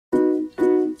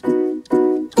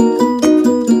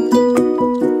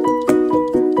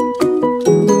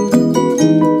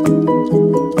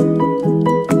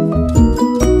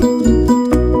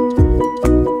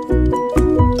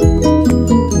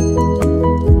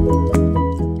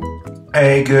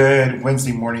Hey, good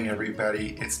Wednesday morning,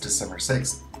 everybody. It's December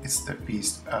 6th. It's the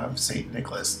feast of St.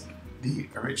 Nicholas, the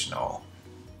original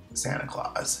Santa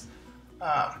Claus,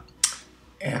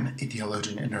 and a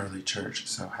theologian in early church.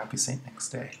 So happy St. Nick's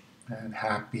Day, and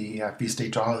happy feast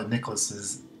day to all the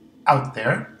Nicholases out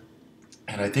there.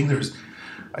 And I think there's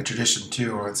a tradition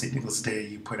too, on St. Nicholas Day,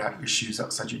 you put out your shoes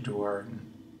outside your door, and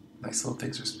nice little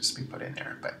things are supposed to be put in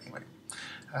there. But anyway,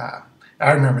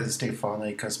 I remember this day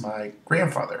fondly because my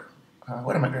grandfather,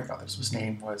 one of my grandfathers, his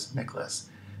name was Nicholas,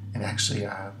 and actually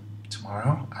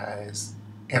tomorrow is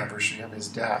anniversary of his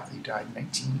death. He died in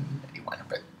 1981,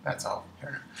 but that's all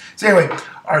here. So anyway,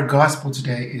 our gospel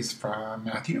today is from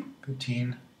Matthew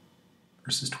 15,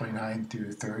 verses 29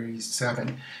 through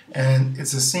 37, and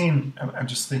it's a scene. I'm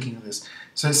just thinking of this.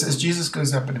 So it says Jesus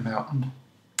goes up in a mountain,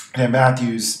 and in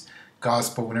Matthew's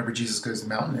gospel, whenever Jesus goes to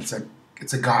the mountain,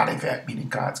 it's a God event, meaning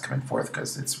God's coming forth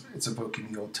because it's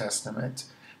evoking the Old Testament.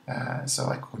 So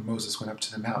like when Moses went up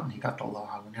to the mountain, he got the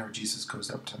law. Whenever Jesus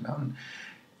goes up to the mountain,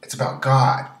 it's about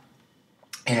God.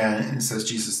 And it says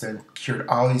Jesus then cured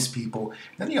all these people.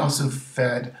 Then he also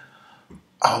fed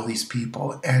all these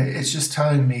people. And it's just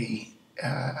telling me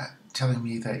that,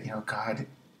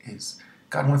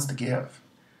 God wants to give.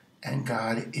 And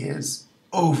God is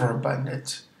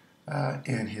overabundant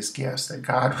in his gifts. That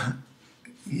God,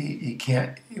 you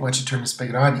can't, once you turn the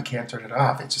spigot on, you can't turn it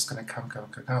off. It's just going to come.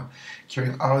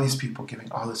 Curing all these people,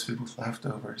 giving all this food with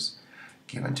leftovers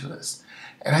given to us.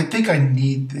 And I think I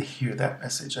need to hear that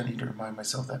message. I need to remind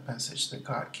myself that message that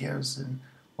God gives and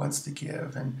wants to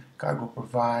give, and God will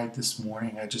provide this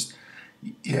morning.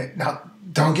 Now,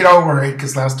 don't get all worried,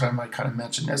 because last time I kind of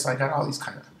mentioned this, I got all these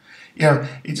kind of,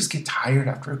 you just get tired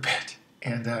after a bit.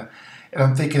 And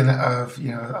I'm thinking of,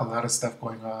 a lot of stuff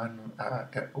going on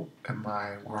in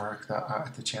my work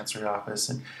at the Chancery office,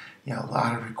 and, a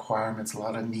lot of requirements, a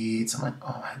lot of needs. I'm like,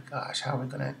 oh my gosh, how are we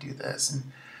going to do this? And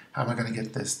how am I going to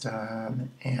get this done?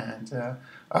 And,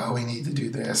 we need to do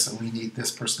this, and we need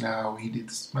this personnel, we need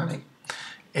this money.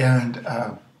 And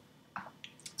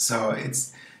so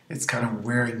it's kind of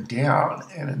wearing down.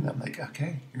 And then I'm like,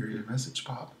 okay, here's your message,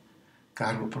 Bob.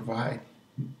 God will provide.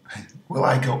 Will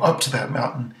I go up to that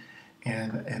mountain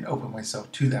and open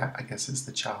myself to that, I guess, is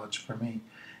the challenge for me.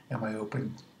 Am I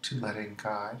open to letting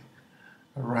God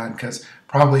run? Because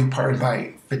probably part of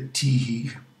my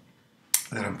fatigue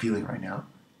that I'm feeling right now,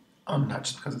 not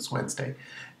just because it's Wednesday,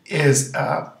 is,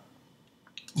 I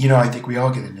think we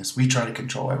all get in this. We try to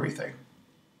control everything.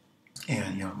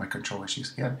 And, my control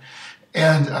issues again.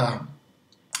 And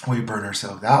we burn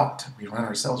ourselves out. We run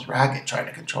ourselves ragged trying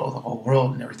to control the whole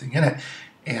world and everything in it.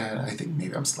 And I think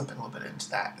maybe I'm slipping a little bit into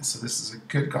that. And so this is a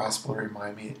good gospel to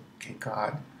remind me, okay,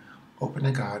 God, open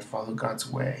to God, follow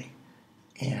God's way,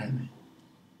 and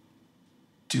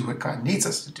do what God needs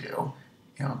us to do.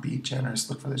 Be generous,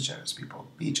 look for those generous people.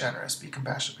 Be generous, be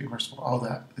compassionate, be merciful, all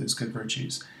that, those good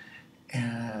virtues.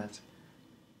 And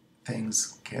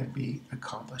things can be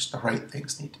accomplished. The right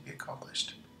things need to be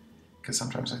accomplished. Because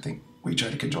sometimes I think we try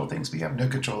to control things we have no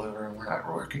control over, and we're not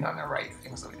working on the right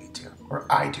things that we need to. Or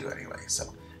I do anyway,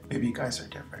 so maybe you guys are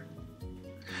different.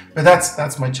 But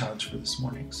that's my challenge for this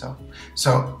morning. So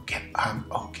I'm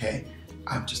okay.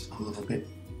 I'm just a little bit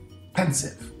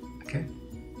pensive, okay?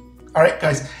 All right,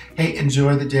 guys. Hey,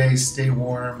 enjoy the day. Stay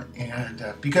warm and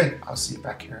be good. I'll see you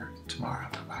back here tomorrow.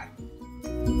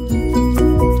 Bye-bye.